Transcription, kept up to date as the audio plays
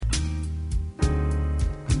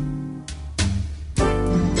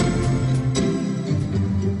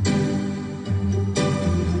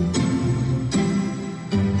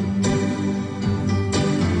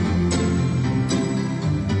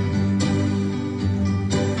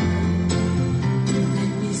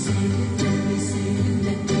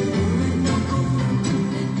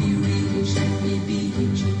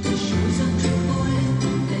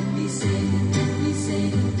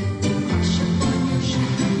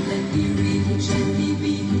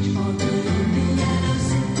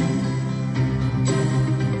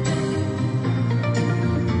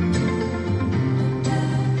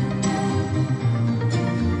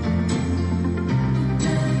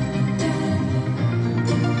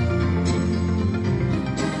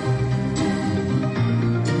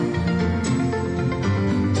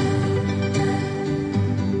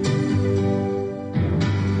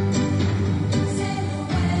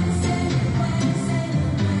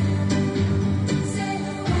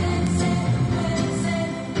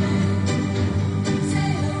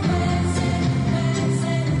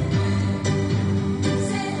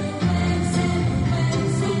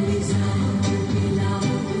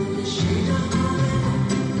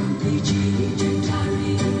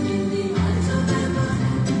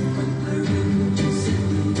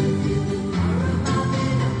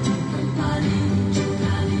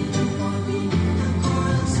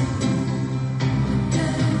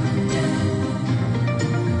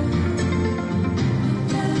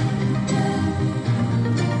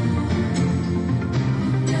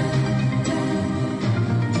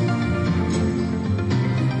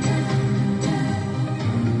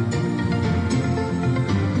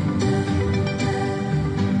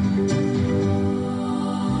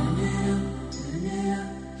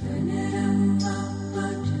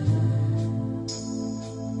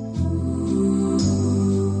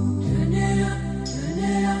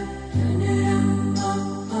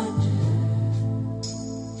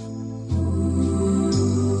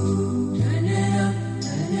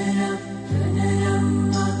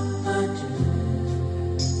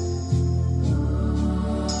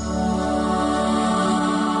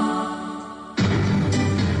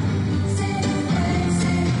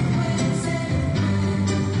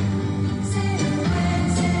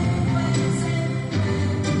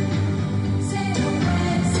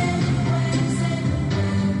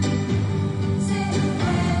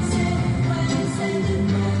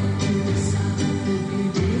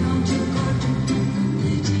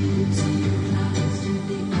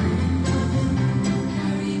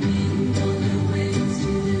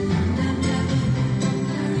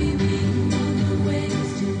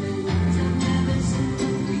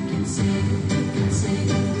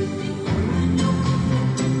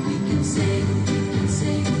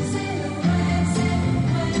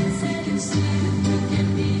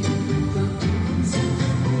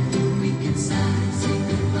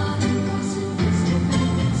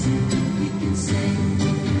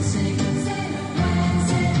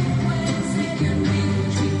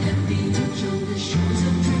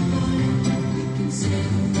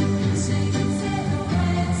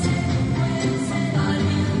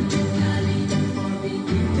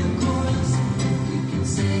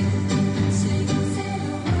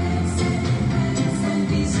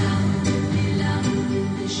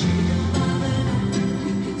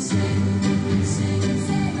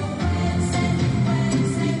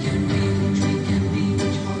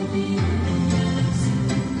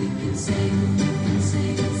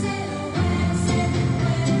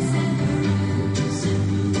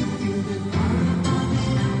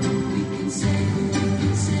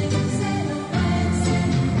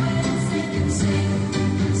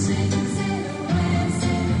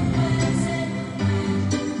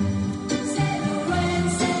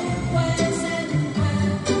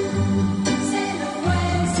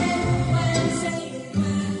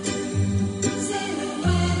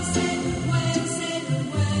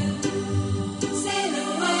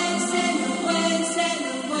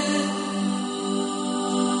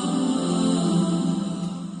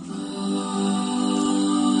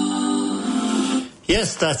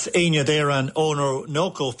Yes, that's Anya there and Ono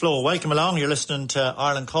Noko Flow. Welcome along. You're listening to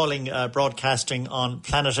Ireland Calling, broadcasting on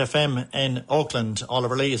Planet FM in Auckland.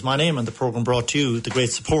 Oliver Lee is my name, and the programme brought to you the great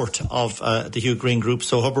support of the Hugh Green Group.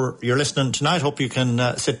 So, hope you're listening tonight. Hope you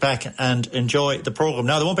can sit back and enjoy the programme.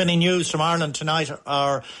 Now, there won't be any news from Ireland tonight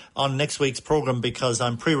or on next week's programme because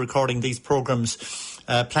I'm pre-recording these programmes.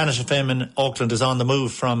 Planet FM in Auckland is on the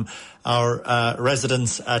move from our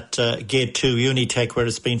residence at Gate 2 Unitech, where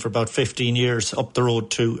it's been for about 15 years, up the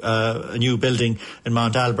road to a new building in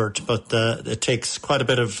Mount Albert. But it takes quite a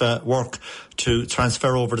bit of work to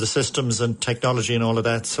transfer over the systems and technology and all of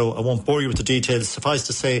that, so I won't bore you with the details. Suffice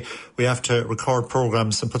to say, we have to record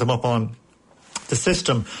programmes and put them up on the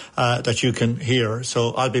system that you can hear.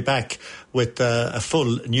 So I'll be back with a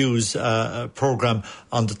full news programme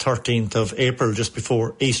on the 13th of April, just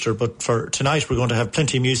before Easter. But for tonight, we're going to have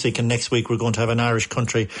plenty of music, and next week we're going to have an Irish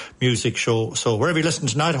country music show. So wherever you listen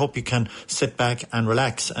tonight, I hope you can sit back and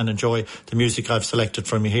relax and enjoy the music I've selected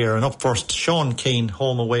from you here. And up first, Sean Keane,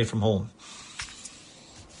 Home Away From Home.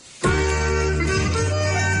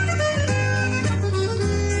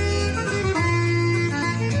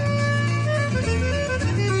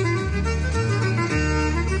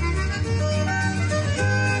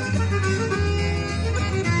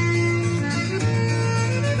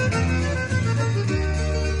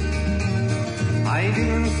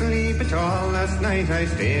 Last night I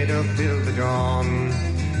stayed up till the dawn,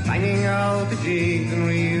 banging out the jigs and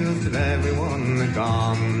reels till everyone had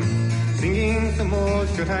gone, singing some old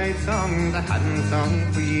shut-eyed songs I hadn't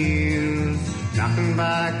sung for years, knocking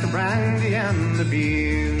back the brandy and the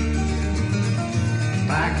beers.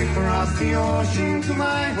 Back across the ocean to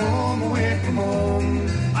my home, away from home,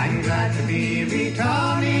 I'm glad to be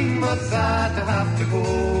returning, but sad to have to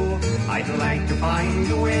go. I'd like to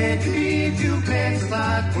find a way to be to places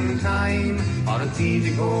at one time, or it's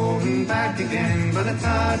easy going back again, but it's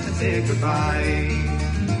hard to say goodbye.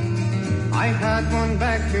 I've had one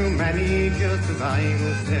back too many just as I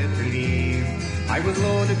was set to leave. I was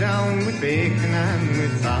loaded down with bacon and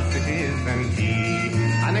with sausages and tea,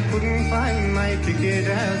 and I couldn't find my ticket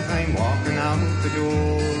as I'm walking out the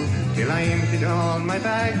door, till I emptied all my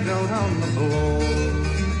bags out on the floor.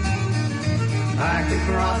 Back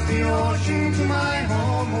across the ocean to my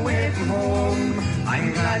home, away from home,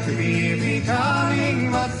 I'm glad to be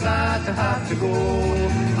returning, but sad to have to go.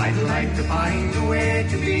 I'd like to find a way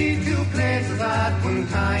to be two places at one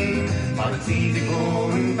time, for it's easy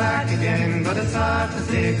going back again, but it's hard to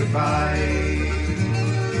say goodbye.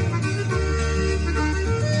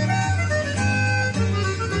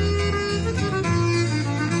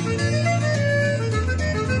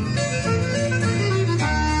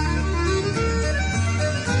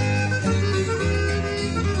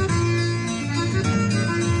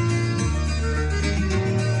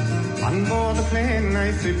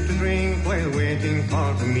 I sipped a drink while waiting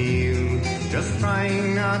for the meal, just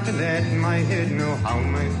trying not to let my head know how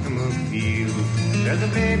my stomach feels. There's a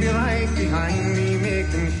baby right behind me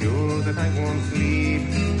making sure that I won't sleep,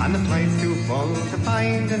 and the flight's too full to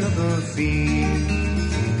find another seat.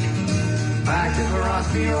 Back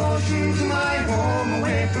across the ocean to my home,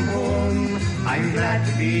 away from home, I'm glad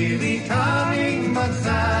to be returning, but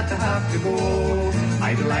sad to have to go.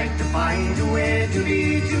 I'd like to find a way to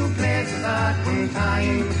be two places at one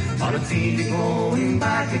time, or it's easy going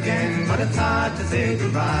back again, but it's hard to say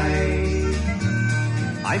goodbye.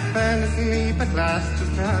 I fell asleep at last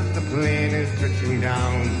just as the plane is touching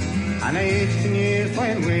down, and I aged in years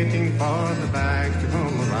while waiting for the bag to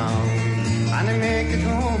come around. And I make it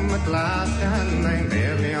home at last, and I'm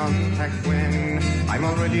barely unpacked when I'm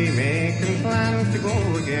already making plans to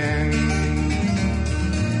go again.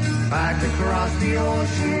 Back across the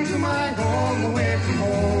ocean to my home, away from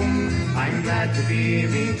home, I'm glad to be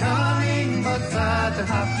returning, but sad to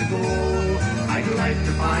have to go. I'd like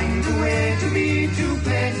to find a way to be two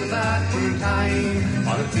places at one time,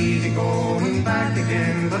 or it's easy going back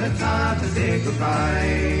again, but it's hard to say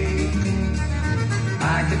goodbye.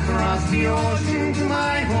 Back across the ocean to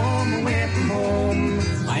my home, away from home,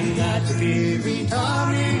 I'm glad to be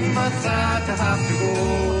returning, but sad to have to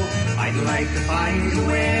go. I'd like to find a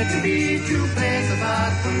way to be two places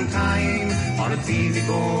at one time, or it's easy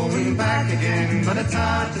going back again, but it's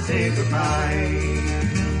hard to say goodbye.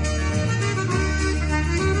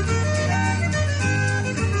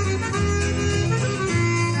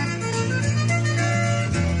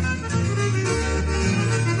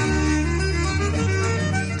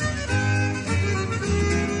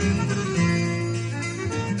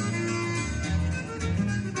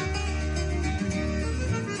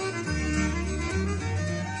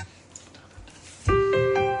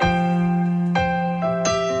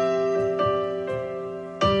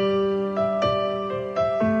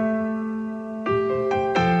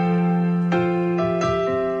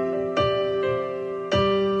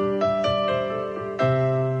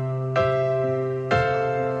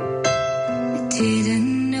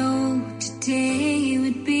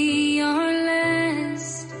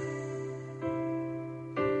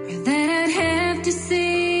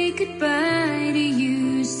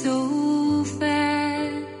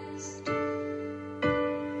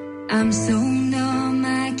 so numb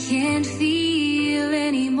I can't feel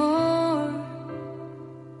anymore.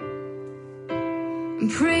 I'm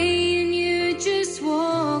praying you just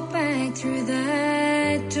walk back through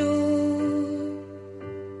that door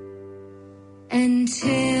and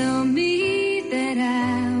tell me that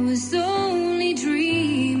I was only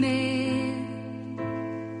dreaming.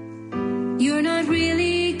 You're not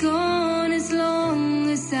really gone as long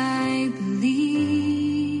as I believe.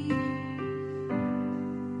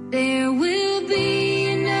 There will be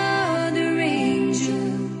another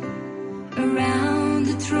angel around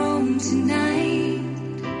the throne tonight.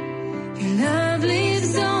 Your love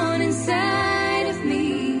lives on inside of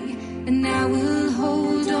me, and I will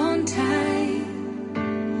hold on tight.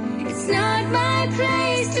 It's not my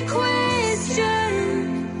place to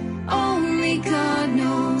question, only God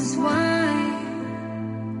knows why.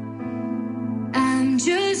 I'm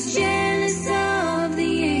just jealous of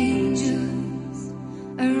the angels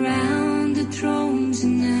around the throne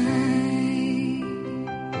tonight.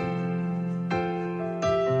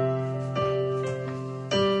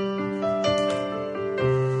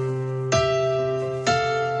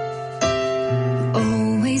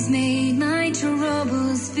 Always made my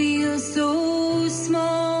troubles feel so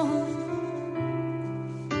small,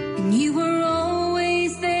 and you were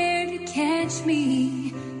always there to catch me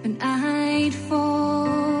when I'd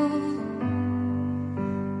fall.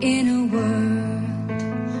 In a world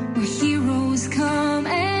where heroes come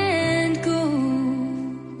and go,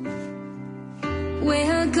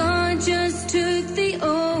 well, God just took the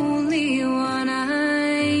only one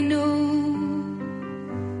I know.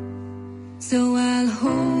 So I'll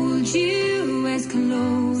hold you as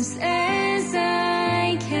close as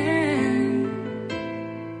I can,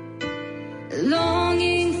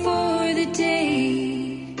 longing for the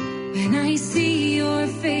day when I see your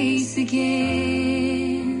face again.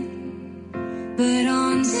 But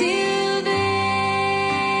until then,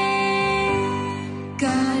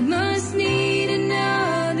 God must need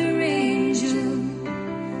another angel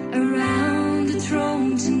around the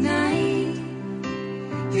throne tonight.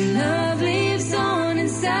 Your love lives on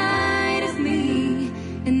inside of me,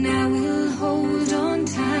 and I will hold on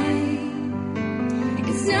tight.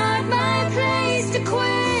 It's not my place to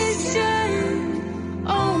question,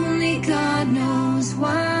 only God knows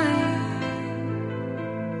why.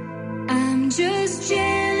 I'm just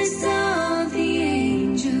jealous of the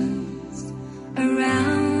angels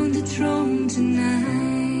around the throne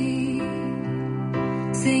tonight,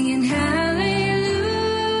 singing hallelujah,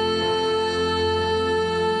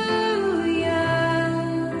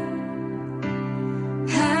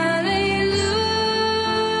 hallelujah,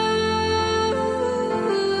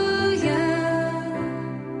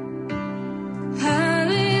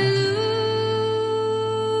 hallelujah.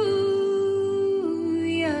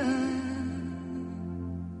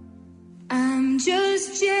 I'm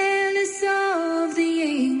just jealous of the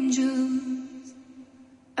angels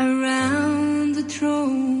around the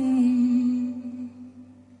throne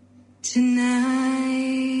tonight.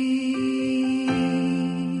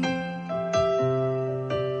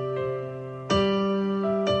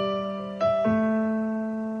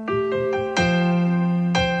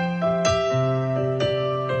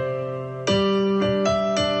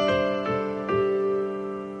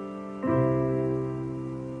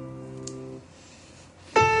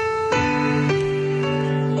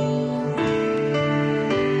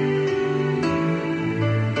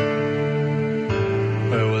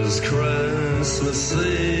 It was Christmas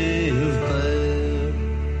Eve, babe,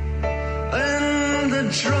 in the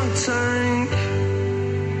drunk tank.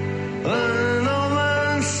 An old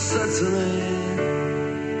man said to me,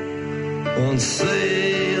 won't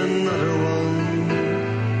see another one.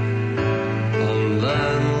 And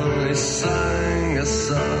then he sang a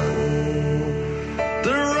song,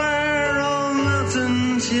 the rare old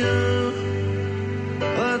mountain tune. I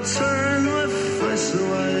turned my face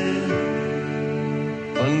away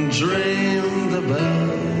and dreamed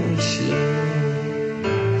about you.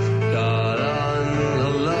 Got on a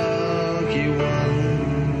lucky one,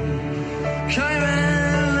 came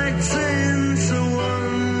in 18 to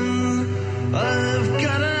 1. I've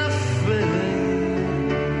got a feeling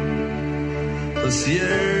this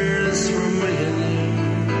year's for me and you.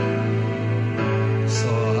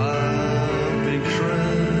 So happy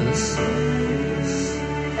Christmas,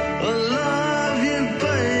 I love you,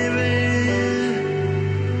 baby.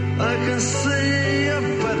 I can see a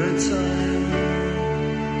better time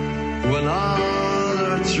when all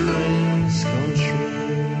our dreams come true.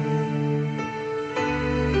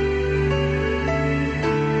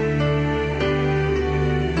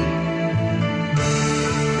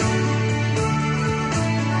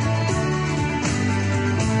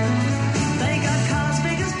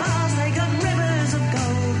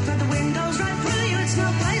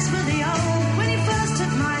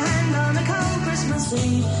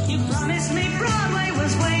 You promised me Broadway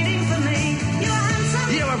was waiting for me. You were handsome.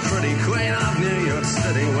 You were pretty queen of New York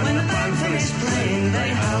City. When the band finished playing, they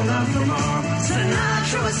held out for more.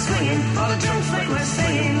 Sinatra was swinging, all the drumstick were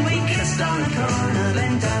singing. We kissed on the corner,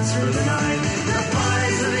 then danced through the night. The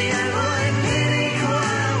boys of the NYPD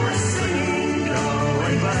choir were singing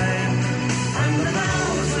Galway Bay, and the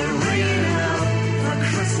bells were ringing out for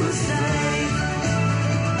Christmas Day.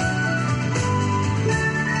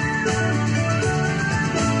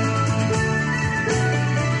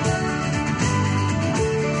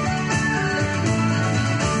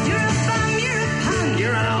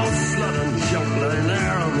 You're an old slut and junk lying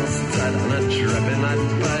there almost dead on a drip in that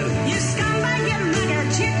bed. You scumbag, you maggot,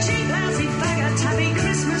 cheap, lousy faggot. Happy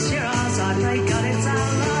Christmas, you're ours. I pray God it's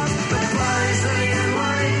our love. The boys of the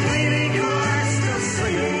NYPD choir still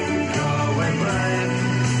singing Galway Bay,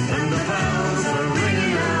 and the bells are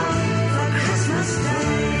ringing out for Christmas Day.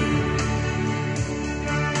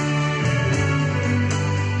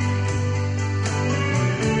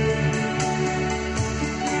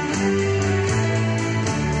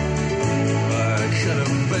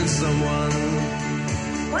 Been someone.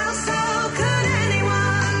 Well, so could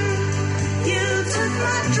anyone. You took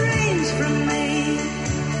my dreams from me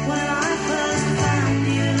when I first found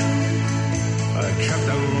you. I kept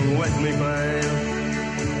them with me, babe.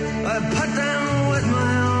 I put them with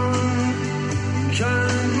my own.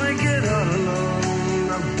 Can't make it all alone.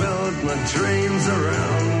 I built my dreams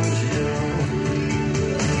around you.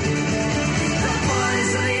 The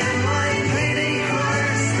boys of the NYPD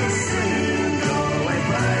choir still singing Galway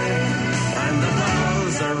Bay, and the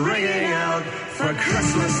bells are ringing out for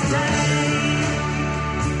Christmas Day.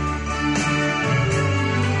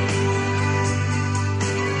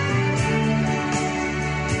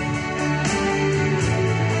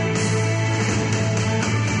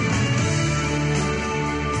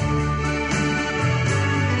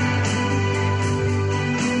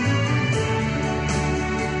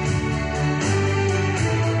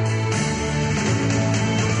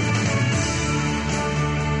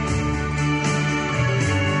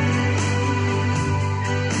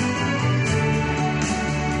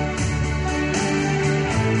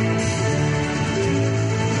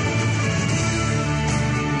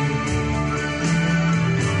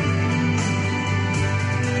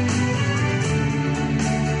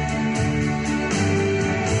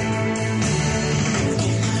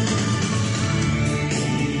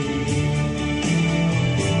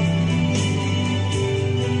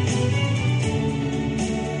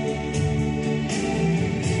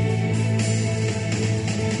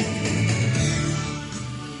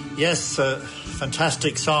 Yes,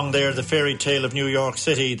 fantastic song there, The Fairy Tale of New York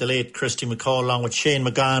City, the late Christy McCall, along with Shane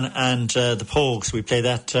McGann and the Pogues. We play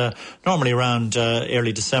that normally around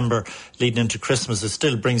early December, leading into Christmas. It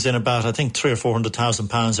still brings in about, I think, £300,000 or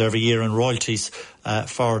 £400,000 every year in royalties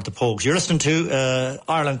for the Pogues. You're listening to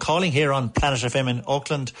Ireland Calling here on Planet FM in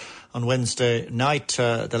Auckland on Wednesday night,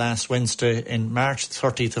 the last Wednesday in March, the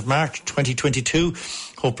 30th of March, 2022.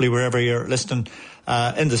 Hopefully, wherever you're listening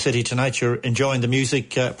in the city tonight, you're enjoying the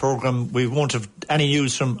music programme. We won't have any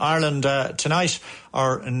news from Ireland tonight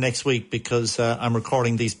or next week because I'm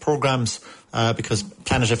recording these programmes because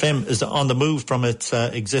Planet FM is on the move from its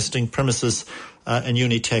existing premises in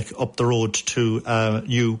Unitech up the road to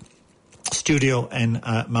new studio in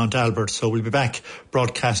Mount Albert. So we'll be back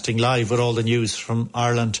broadcasting live with all the news from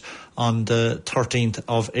Ireland on the 13th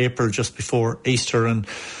of April, just before Easter. And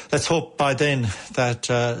let's hope by then that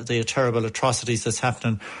the terrible atrocities that's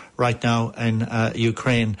happening right now in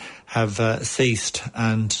Ukraine have ceased,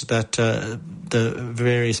 and that the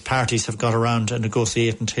various parties have got around a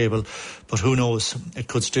negotiating table. But who knows, it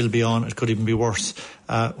could still be on, it could even be worse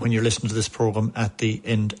when you're listening to this programme at the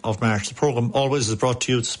end of March. The programme always is brought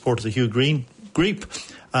to you with the support of the Hugh Green Group,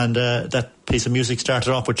 and that piece of music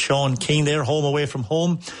started off with Sean Keane there, Home Away From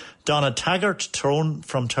Home. Donna Taggart, Tyrone,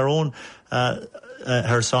 from Tyrone,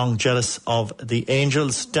 her song Jealous of the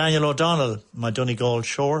Angels. Daniel O'Donnell, My Donegal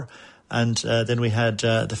Shore. And then we had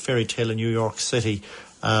The Fairy Tale of New York City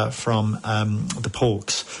from the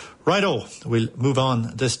Pogues. Righto, we'll move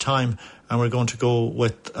on this time, and we're going to go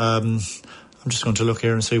with, I'm just going to look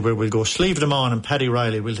here and see where we'll go. Sleeve Them On and Paddy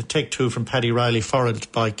Riley. We'll take two from Paddy Riley,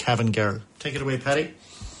 followed by Cavan Girl. Take it away, Paddy.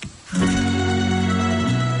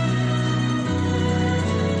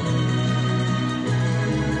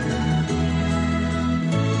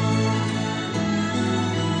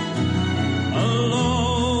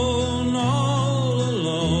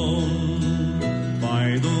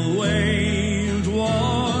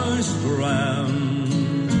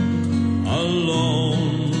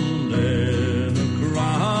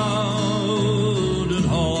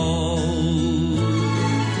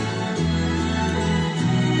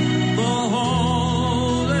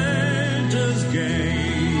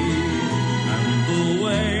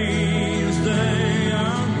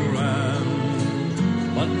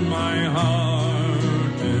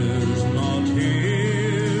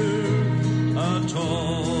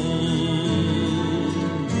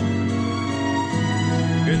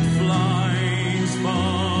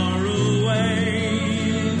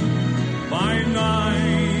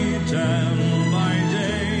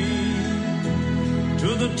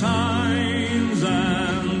 the times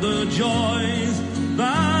and the joys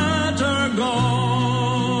that are gone,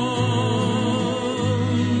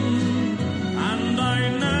 and I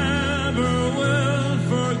never will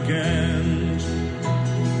forget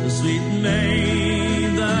the sweet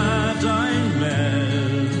maid that I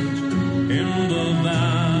met in the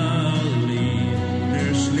valley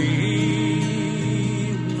near Slievenamon.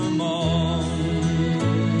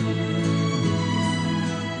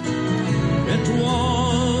 It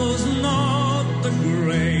was not the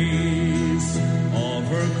grace of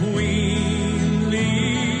her queenly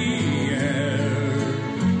air,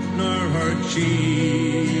 nor her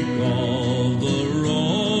cheek of the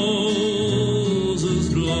roses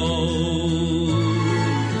glow,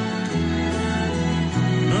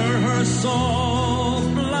 nor her soft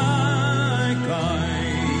black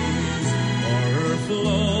eyes, or her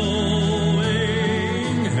flowing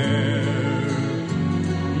hair,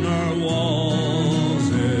 nor was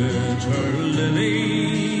it her lily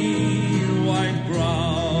white brow.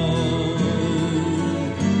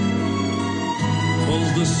 'Twas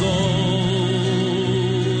the soul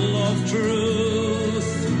of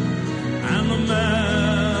truth and the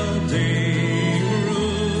melting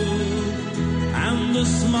root, and the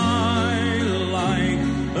smile like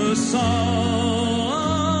a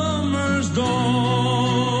summer's dawn,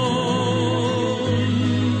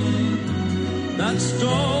 that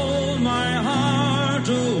stole my heart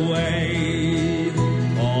away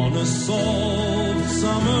on a soft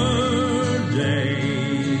summer day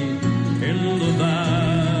in the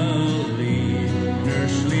valley near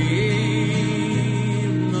Slievenamon.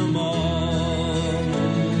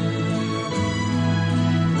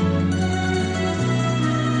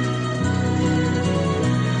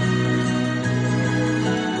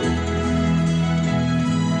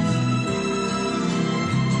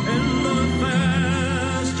 In the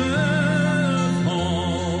festive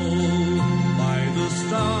hall by the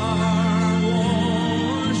star-washed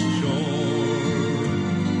shore,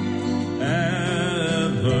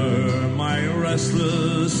 ever my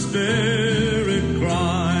restless spirit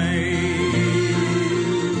cries,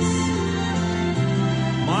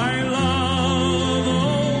 my love,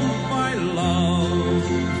 oh my love,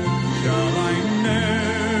 shall I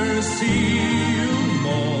ne'er see you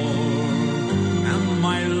more, and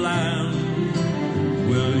my land,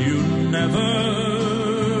 will you never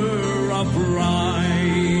uprise?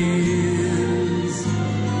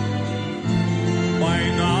 By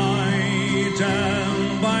night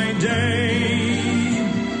and by day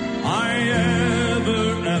I ever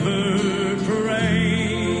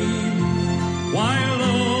prayed, while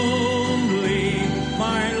only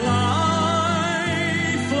my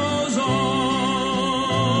life flows on,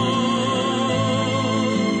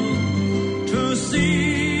 to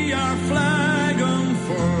see our flag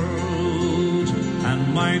unfurled and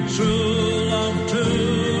my true love to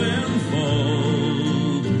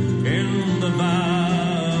enfold in the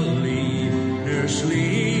valley near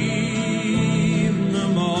Slievenamon.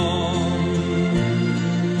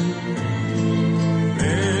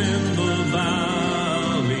 In the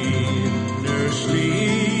valley near Slievenamon.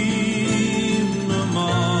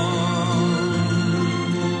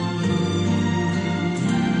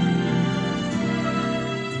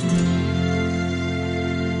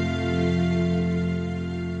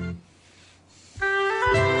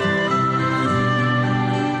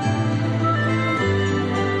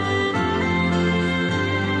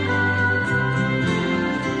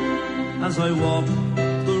 As I walk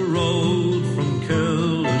the road from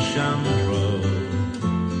Killashandra,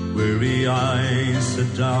 weary eyes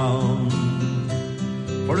sit down,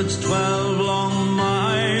 for it's 12 long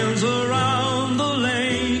miles around the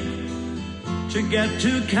lake to get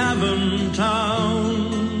to Cavan Town.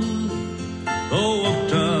 Though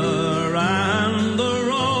Uchter and the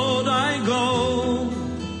road I go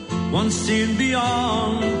once seemed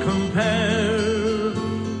beyond compare,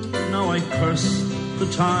 now I curse the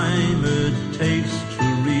time it takes to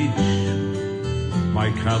reach my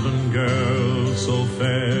Cavan girl so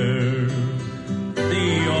fair. The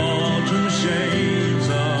autumn shades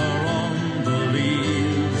are on the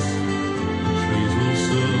leaves, the trees will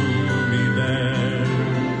soon be bare,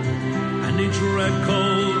 and each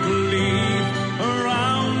red-coat leaf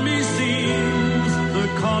around me seems the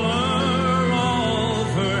color of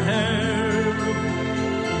her hair.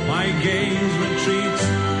 My gaze retreats,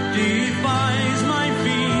 defies my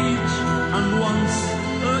feet, and once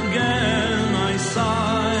again I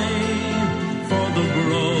sigh, for the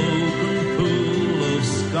broken pool of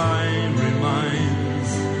sky reminds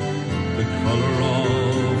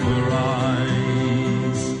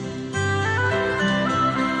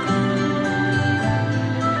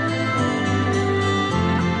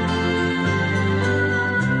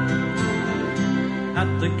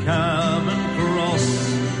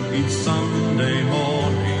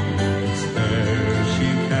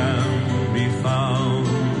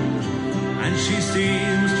and she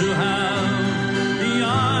seems to have the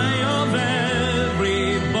eye of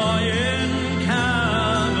every boy in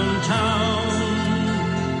Cavan Town.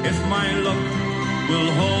 If my luck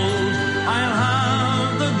will hold, I'll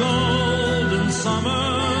have the golden summer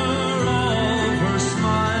of her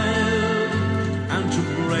smile, and to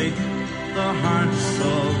break the hearts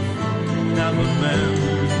of Cavan men,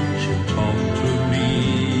 she talked to me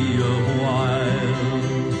a while.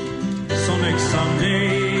 So next Sunday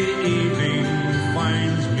evening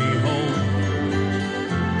finds me home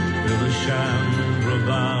with a Chandra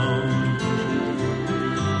bound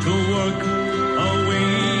to work a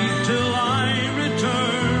week till I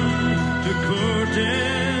return to court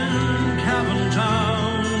in Cavan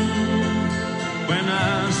Town. When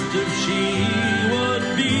asked if she would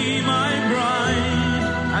be my bride,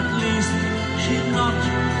 at least she'd not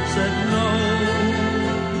said no.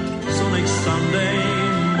 So next Sunday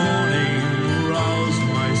morning roused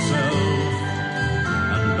myself,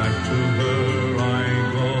 and back to her I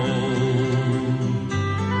go.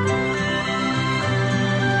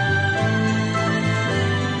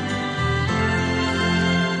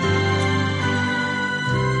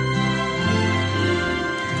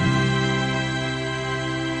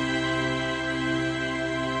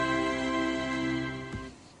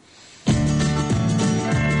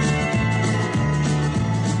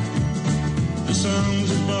 The songs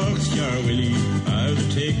of Boxcar Willie are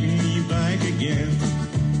taking me back again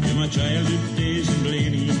to my childhood days in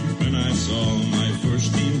Blaney, when I saw my first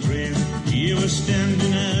steam train. She was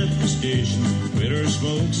standing at the station with her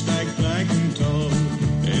smokestack black and tall,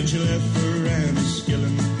 and she left for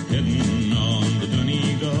Enniskillen, heading on the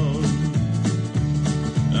Donegal.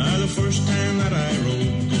 Now the first time that I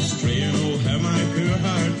rode this train, oh how my poor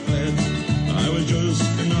heart bled. I was just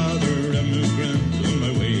another emigrant on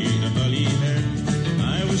my way to Ballyhead.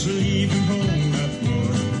 I was leaving home that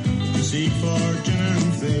morning to seek fortune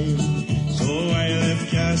and fame, so I left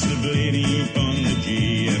Castleblaney on the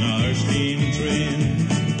GNR steam train.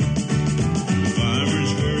 The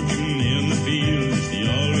farmers working in the fields, they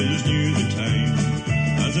always knew the time,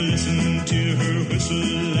 as I listened to her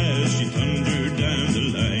whistle as she thundered down the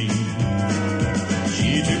line.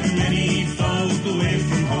 She took many folk away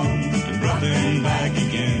from home and brought them back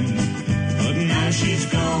again, but now she's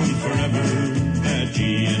gone forever, that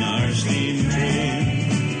GNR steam train.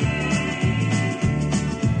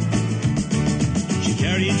 She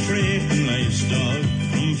carried freight and livestock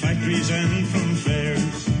from factories and from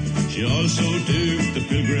fairs. She also took the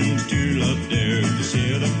pilgrims to Loughdare to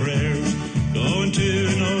say the prayers. Going to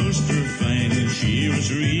an Ulster final, she was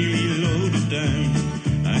really loaded down,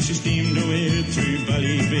 as she steamed away through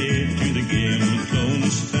Ballybay to the game of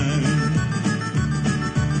Clonestown.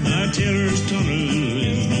 Now Taylor's Tunnel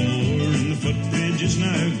is no more, and the footbridge is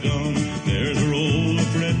now gone. There's a row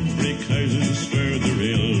of red brick houses where the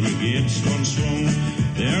railway gates once swung.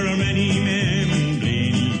 There are many men in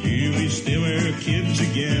Blaney who wish they were kids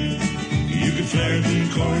again. You could flirt in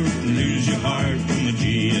court and lose your heart on the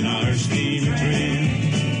GNR steam train.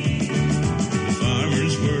 The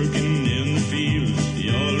farmers working in the fields, they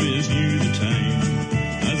always knew the time,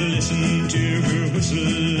 as I listened to her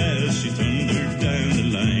whistle as she thundered down the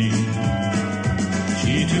line.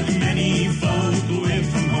 She took many folk away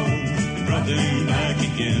from home and brought them back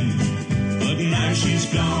again, but now she's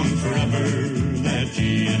gone forever, that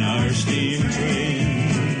GNR steam train.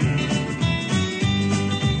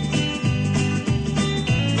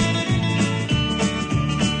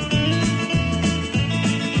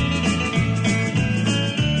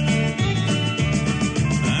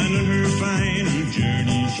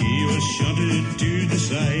 Shunted to the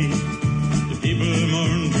side. The people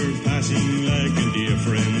mourned her passing like a dear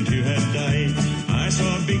friend who had died. I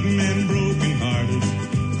saw big men broken hearted,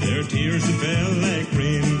 their tears that fell like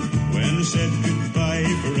rain, when they said goodbye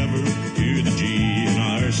forever to the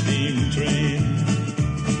GNR steam train.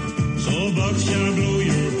 So Boxcar, blow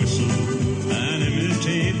your whistle and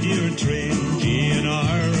imitate your train.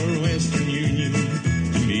 GNR or Western Union,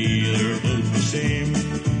 to me they're both the same.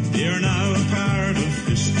 They're now a part of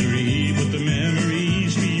history, but the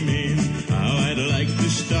memories remain. How I'd like to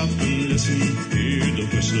stop and listen to the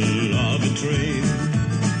whistle of a train.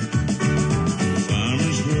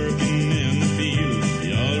 Farmers working in the fields,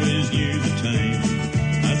 they always knew the time,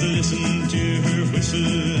 as I listened to her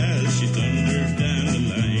whistle as she thundered down the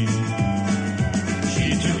line. She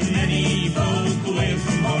took many folk away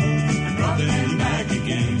from home and brought them back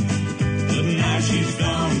again, but now she's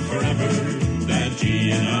gone forever, that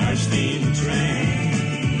GNR steam train.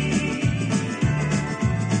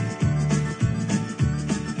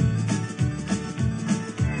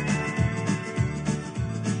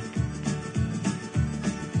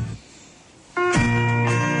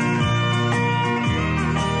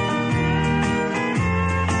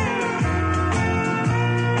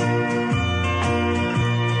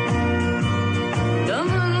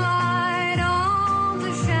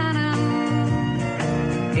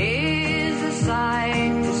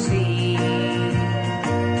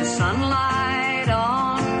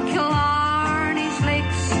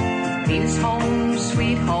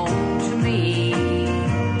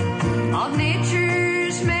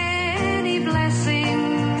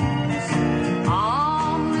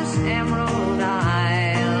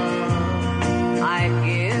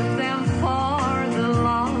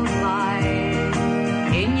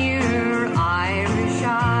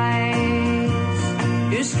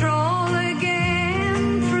 to stroll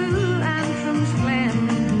again through Anthem's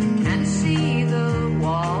Glen and see the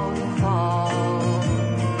waterfall,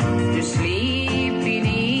 to sleep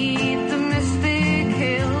beneath the mystic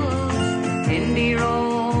hills in dear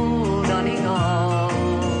old Donegal,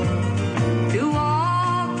 to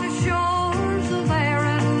walk the shores of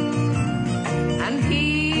Erin and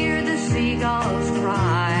hear the seagulls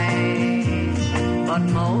cry, but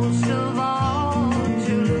most of all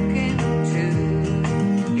to look into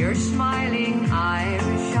your smiling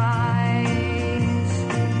Irish eyes,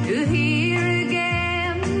 to hear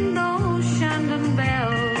again those Shandon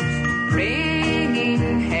bells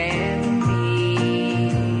ringing heavenly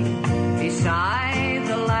beside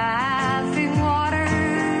the laughing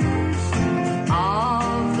waters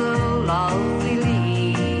of the lovely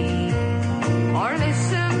Lee, or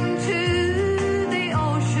listen to the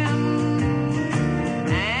ocean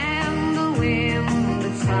and the wind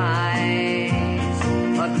that sighs,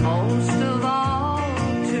 but most of all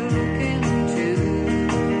to look into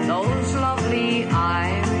those lovely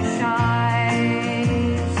Irish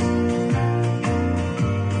eyes.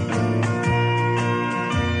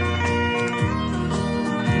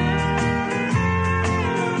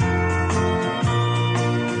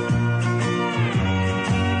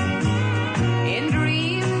 In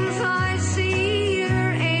dreams I see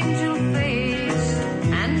your angel face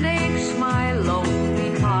and aches my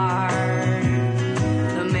lonely heart.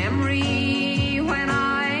 The memory when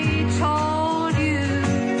I told you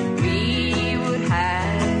we would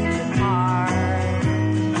have to part.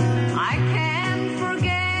 I can't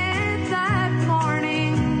forget that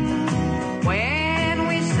morning when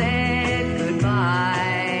we said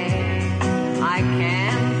goodbye. I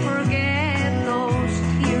can't forget those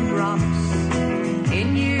teardrops in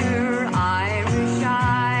your Irish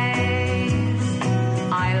eyes.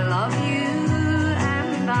 I love you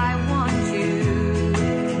and I want you,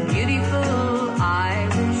 beautiful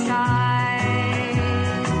Irish eyes.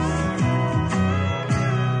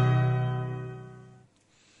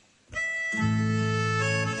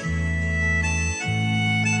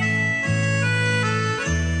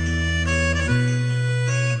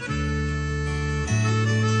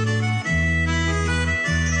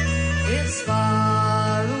 It's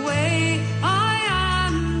far away I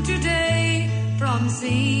am today from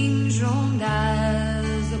St. Jean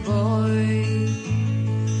as a boy,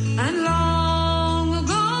 and long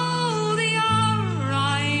ago the hour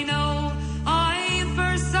I know I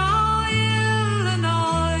first saw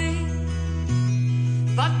Illinois,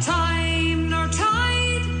 but time nor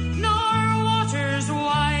tide nor waters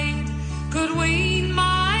wide could wean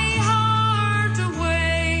my heart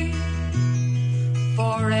away.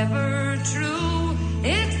 Forever true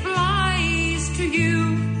it flies to you,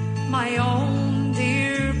 my own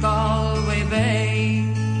dear Galway Bay.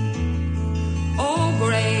 Oh,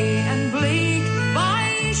 grey and bleak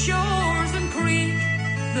by shores and creek,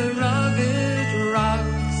 the rugged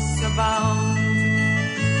rocks abound,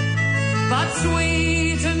 but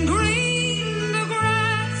sweet and green the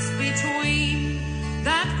grass between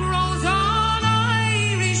that grows on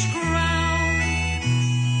Irish ground.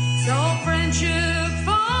 So friendship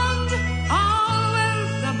fond, all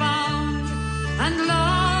wealth abound, and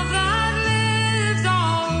love that lives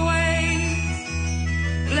always.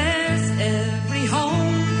 Bless every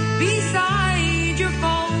home beside your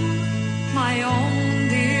phone, my own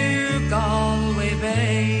dear Galway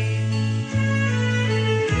Bay.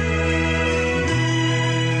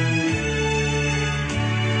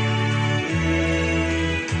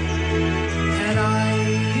 Had I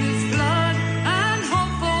used blood and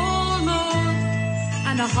hopeful mood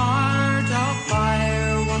and a heart of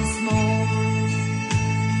fire once more,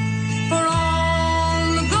 for all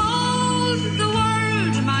the gold the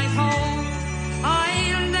world might hold,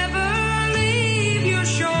 I'll never leave your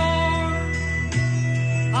shore.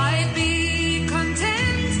 I'd be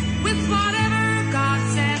content with whatever God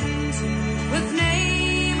sent, with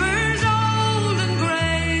neighbors old and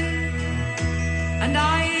grey, and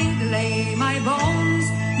I'd lay my bones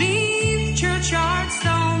neath churchyard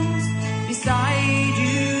stones beside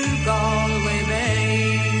you, Galway Bay.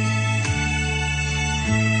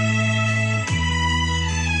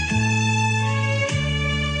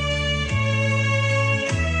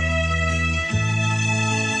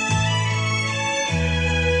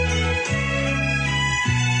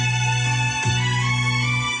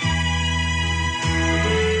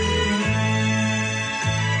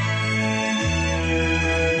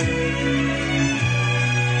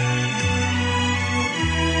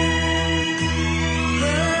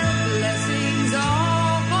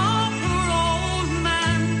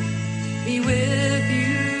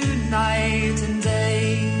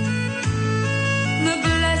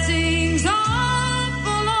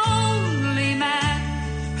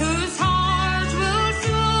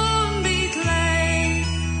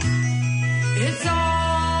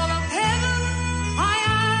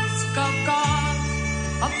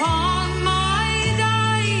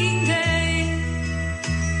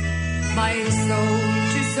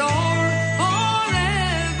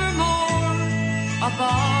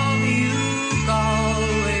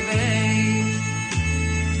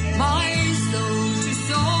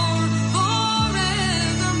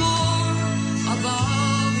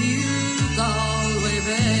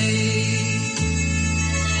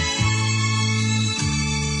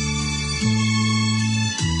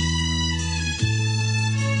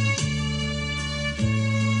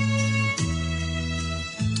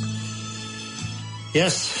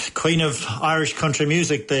 Yes, Queen of Irish country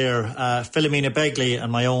music there, Philomena Begley and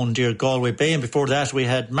my own dear Galway Bay. And before that we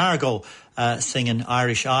had Margot singing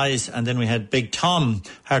Irish Eyes, and then we had Big Tom.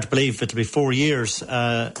 Hard to believe it'll be 4 years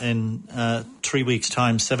in 3 weeks'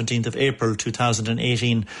 time, 17th of April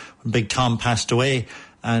 2018, when Big Tom passed away.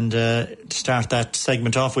 And to start that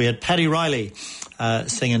segment off, we had Paddy Riley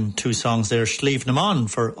singing two songs there. Slieve Naman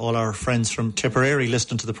for all our friends from Tipperary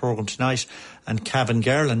listening to the programme tonight, and Cavan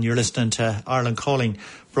Garland. You're listening to Ireland Calling,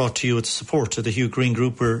 brought to you with support of the Hugh Green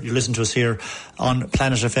Group, where you listen to us here on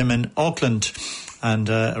Planet FM in Auckland, and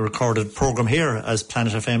a recorded programme here as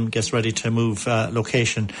Planet FM gets ready to move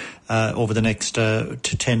location over the next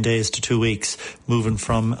 10 days to 2 weeks, moving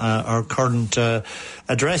from our current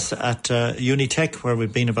address at Unitech, where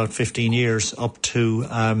we've been about 15 years, up to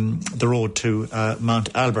the road to Mount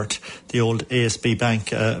Albert, the old ASB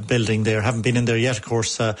Bank building there. Haven't been in there yet, of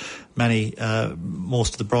course.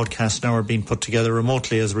 Most of the broadcasts now are being put together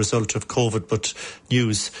remotely as a result of COVID, but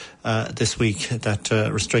news this week that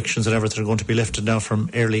restrictions and everything are going to be lifted now from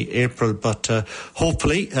early April. But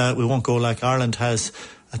hopefully we won't go like Ireland has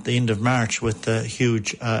at the end of March with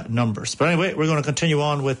huge numbers. But anyway, we're going to continue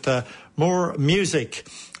on with more music,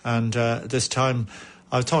 and this time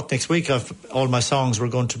I thought next week all my songs were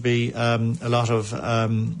going to be a lot of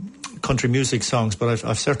country music songs, but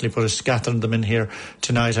I've certainly put a scattering of them in here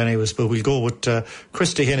tonight anyways. But we'll go with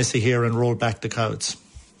Christy Hennessy here and Roll Back the Clouds.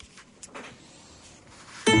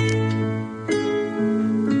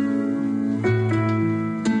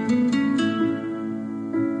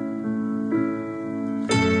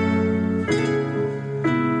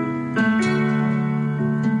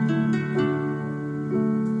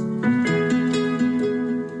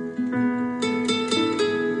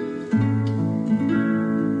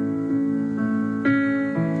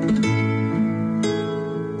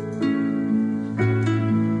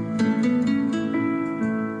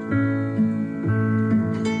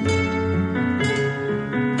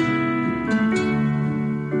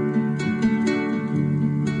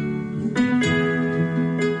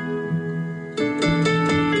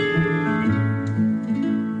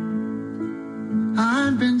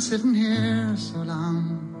 Sitting here so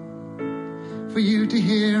long for you to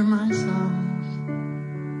hear my songs,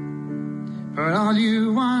 but all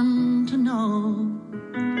you want to know,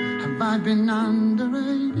 have I been on the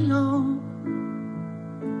radio?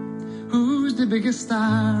 Who's the biggest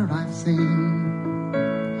star I've seen?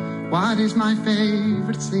 What is my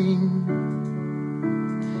favorite scene?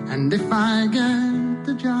 And if I get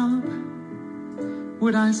the job,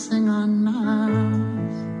 would I sing on Mars?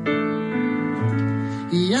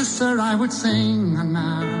 Yes, sir, I would sing on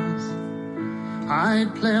Mars.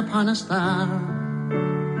 I'd play upon a star.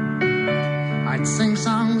 I'd sing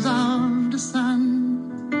songs of the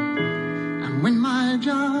sun. And when my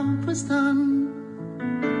job was done,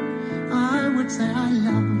 I would say I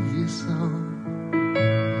love you so.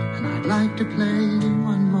 And I'd like to play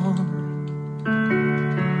one more,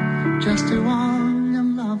 just to all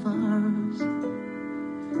young lovers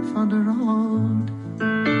for the road.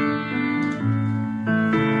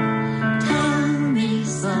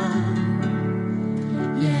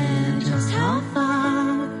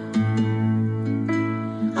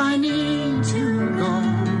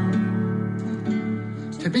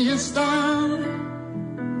 Be a star.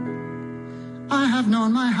 I have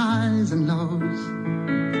known my highs and lows.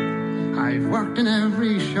 I've worked in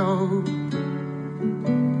every show.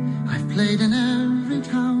 I've played in every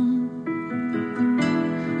town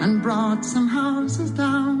and brought some houses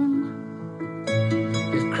down.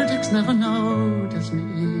 If critics never notice me,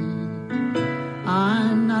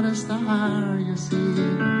 I'm not a star, you see.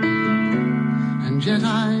 And yet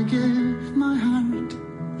I give my heart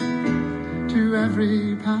to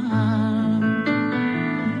every part.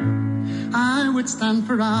 I would stand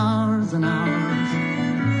for hours and hours.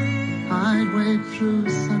 I'd wade through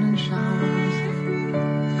sun and showers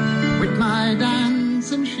with my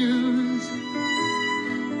dancing shoes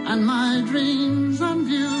and my dreams on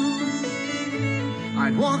view.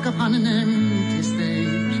 I'd walk upon an empty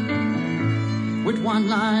stage with one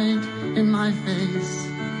light in my face,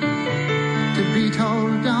 to be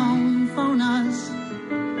told don't phone us,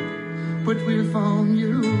 but we'll phone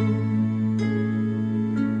you.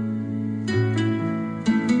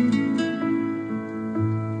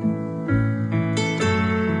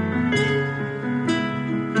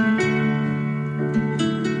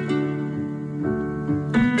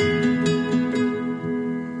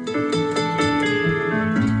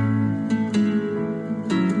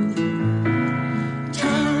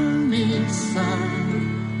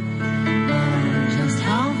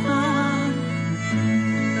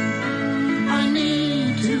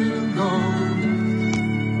 To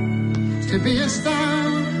be a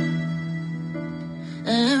star.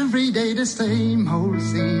 Every day the same old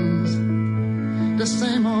scenes, the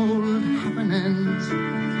same old happenings,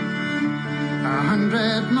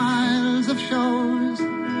 100 miles of shows,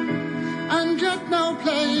 and just no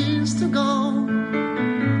place to go.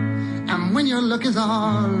 And when your luck is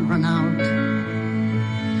all run out,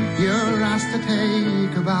 you're asked to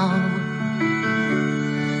take a bow.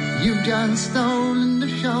 You've just stolen the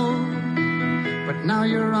show, but now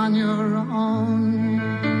you're on your own.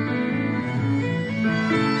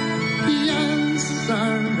 Yes,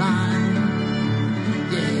 sir,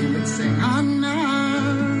 yeah, let's sing on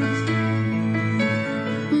Mars.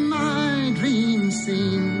 My dream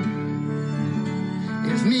scene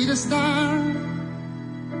is me the star,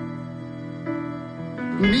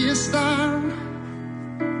 me a star.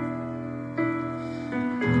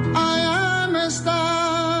 I am a star.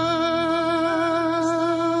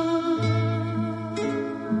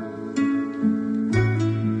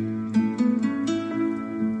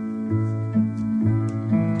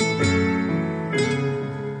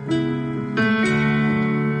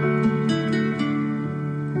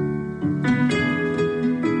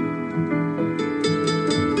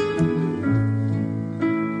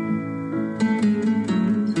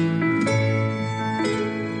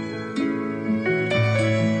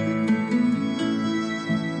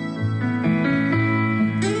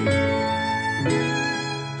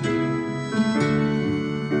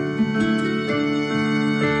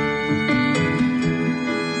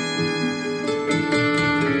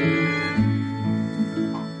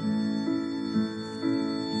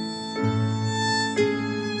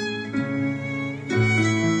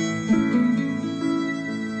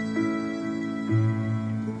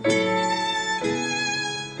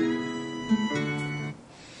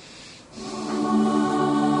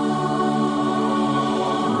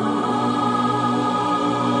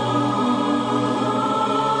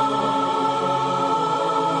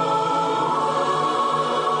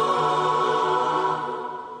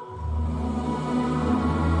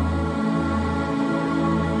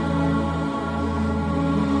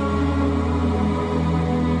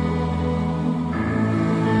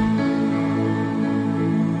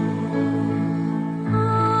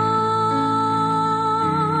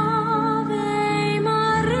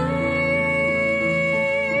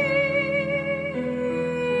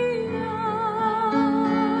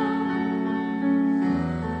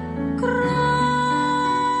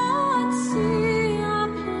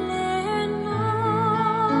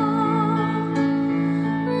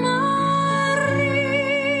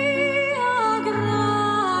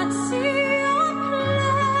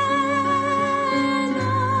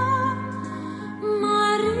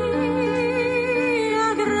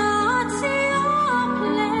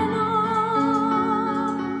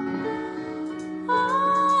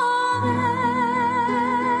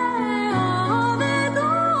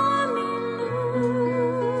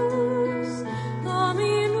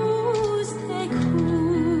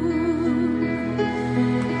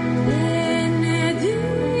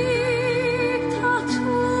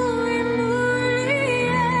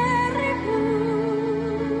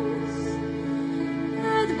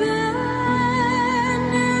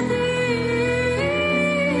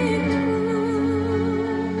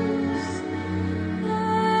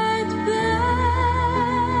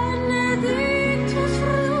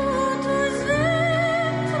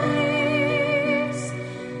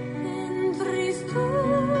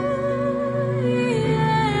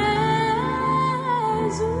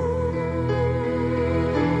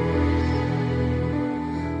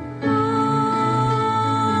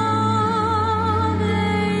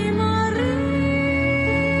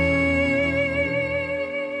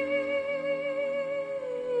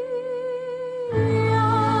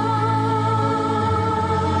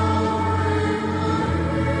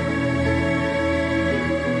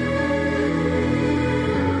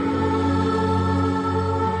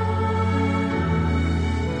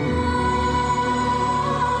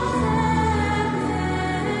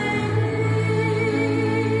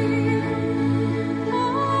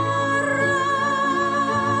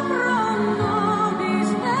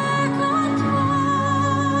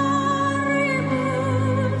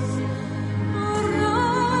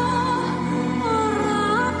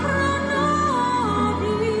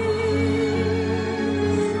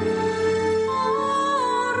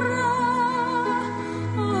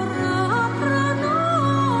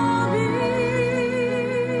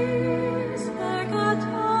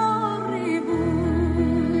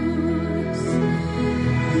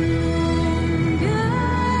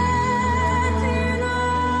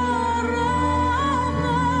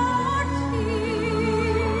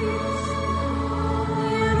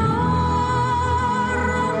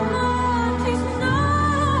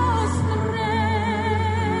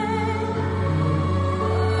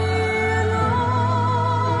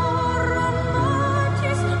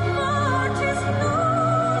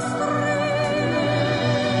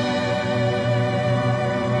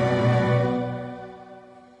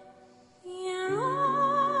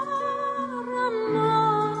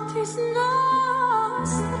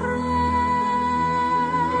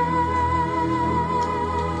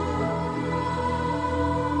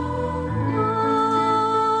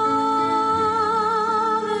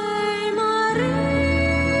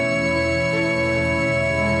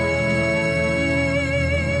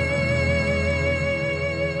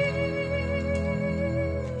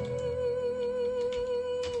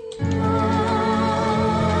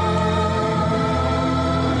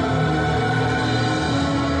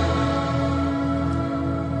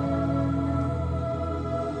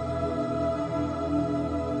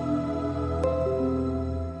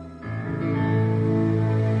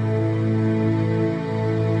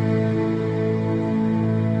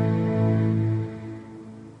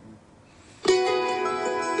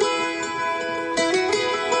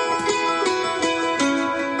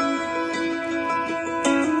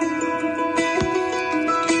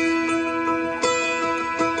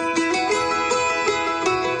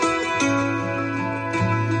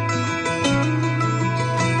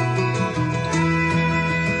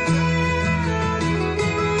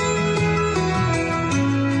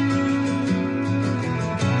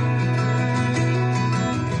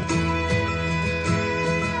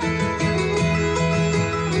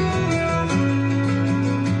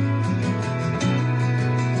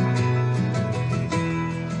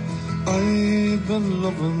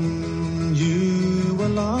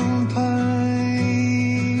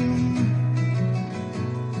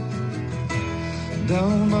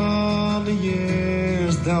 down all the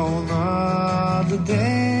years, down all the days,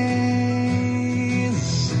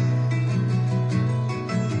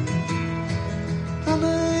 and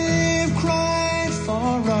I've cried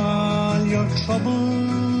for all your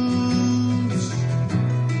troubles,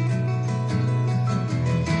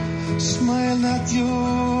 smiled at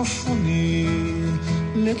your funny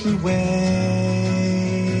little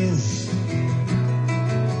ways.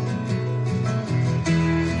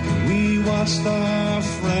 We watched our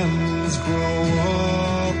friends grow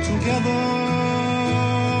up together,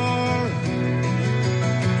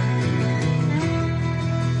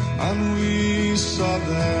 and we saw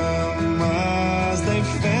them as they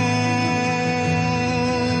fell.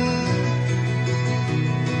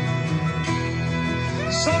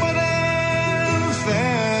 Some of them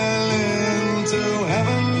fell into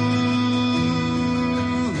heaven,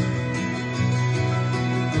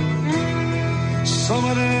 some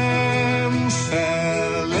of them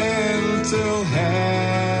fell into hell.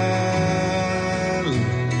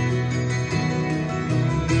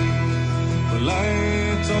 Well, I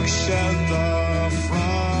took shelter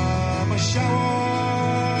from a shower,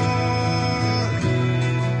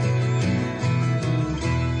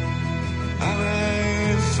 and I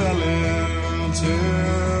fell into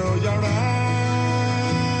your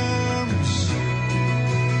arms.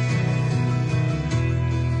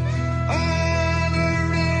 On a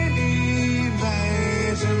rainy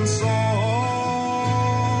night in Soho,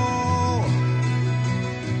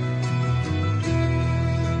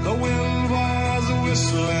 the wind was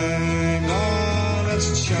whistling all its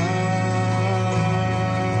charms.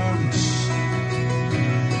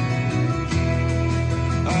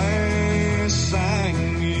 I sang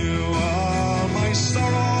you all my sorrows,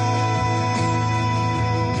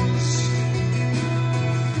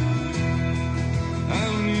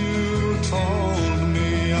 and you told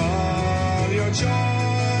me all your joys.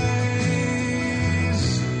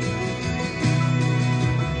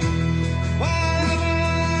 Whatever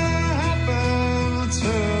happened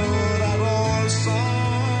to that old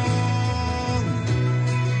song?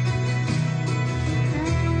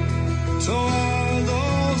 To all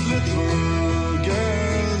those little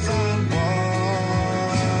girls and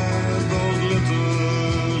boys, those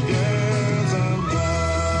little girls and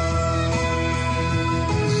boys.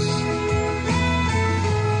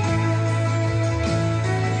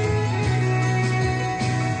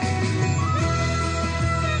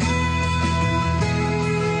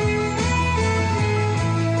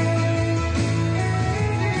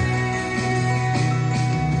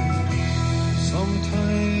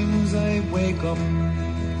 Sometimes I wake up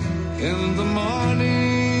in the morning,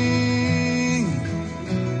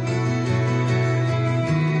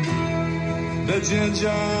 the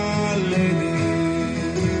ginger lady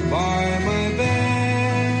by my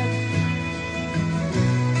bed,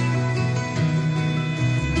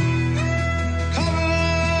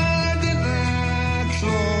 covered in a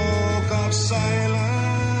cloak of silence.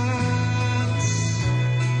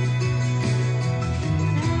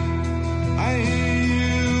 I hear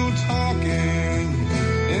you talking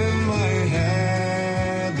in my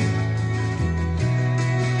head.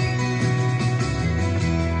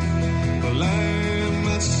 Well, I'm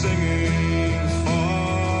not singing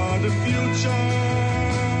for the future,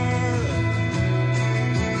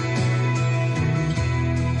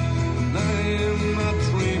 and I'm not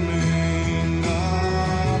dreaming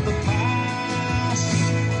of the past.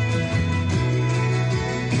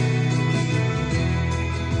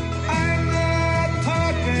 I'm not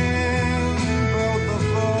talking about the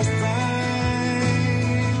first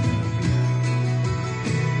time.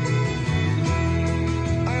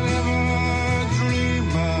 I never dream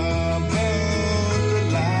about the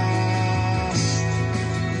last.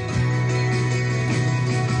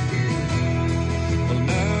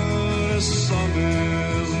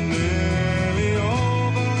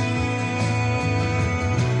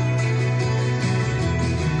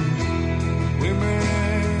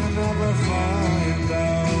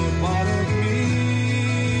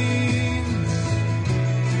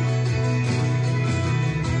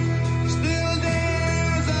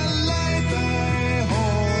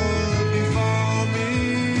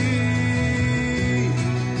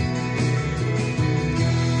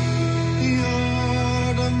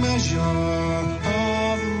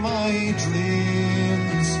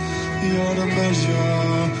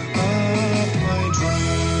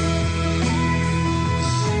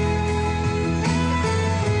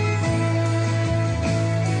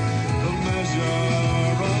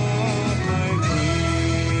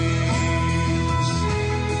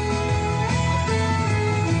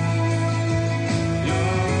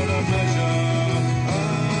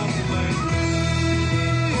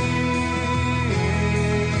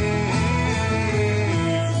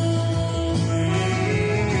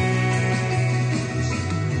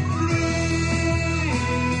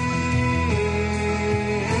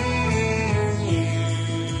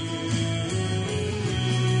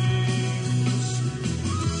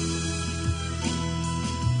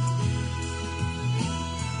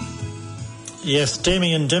 Yes,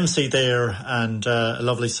 Damien Dempsey there, and a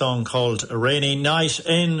lovely song called A Rainy Night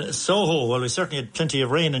in Soho. Well, we certainly had plenty of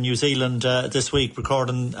rain in New Zealand this week,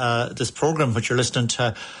 recording this programme, which you're listening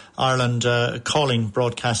to, Ireland Calling,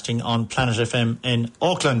 broadcasting on Planet FM in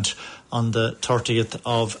Auckland on the 30th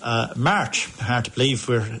of March. Hard to believe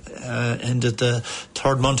we're ended the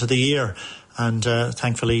third month of the year. And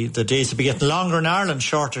thankfully the days will be getting longer in Ireland,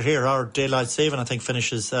 shorter here. Our daylight saving, I think,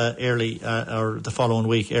 finishes early, or the following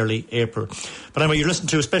week, early April. But anyway, you're listening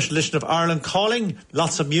to a special edition of Ireland Calling.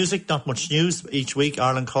 Lots of music, not much news each week.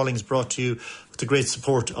 Ireland Calling is brought to you with the great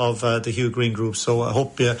support of the Hugh Green Group. So I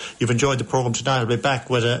hope you've enjoyed the programme tonight. I'll be back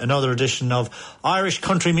with another edition of Irish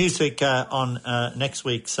country music on next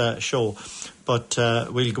week's show. But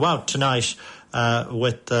we'll go out tonight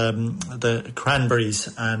with the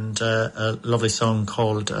Cranberries and a lovely song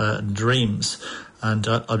called Dreams. And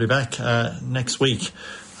I'll be back next week,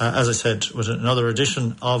 as I said, with another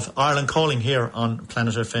edition of Ireland Calling here on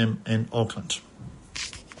Planet FM in Auckland.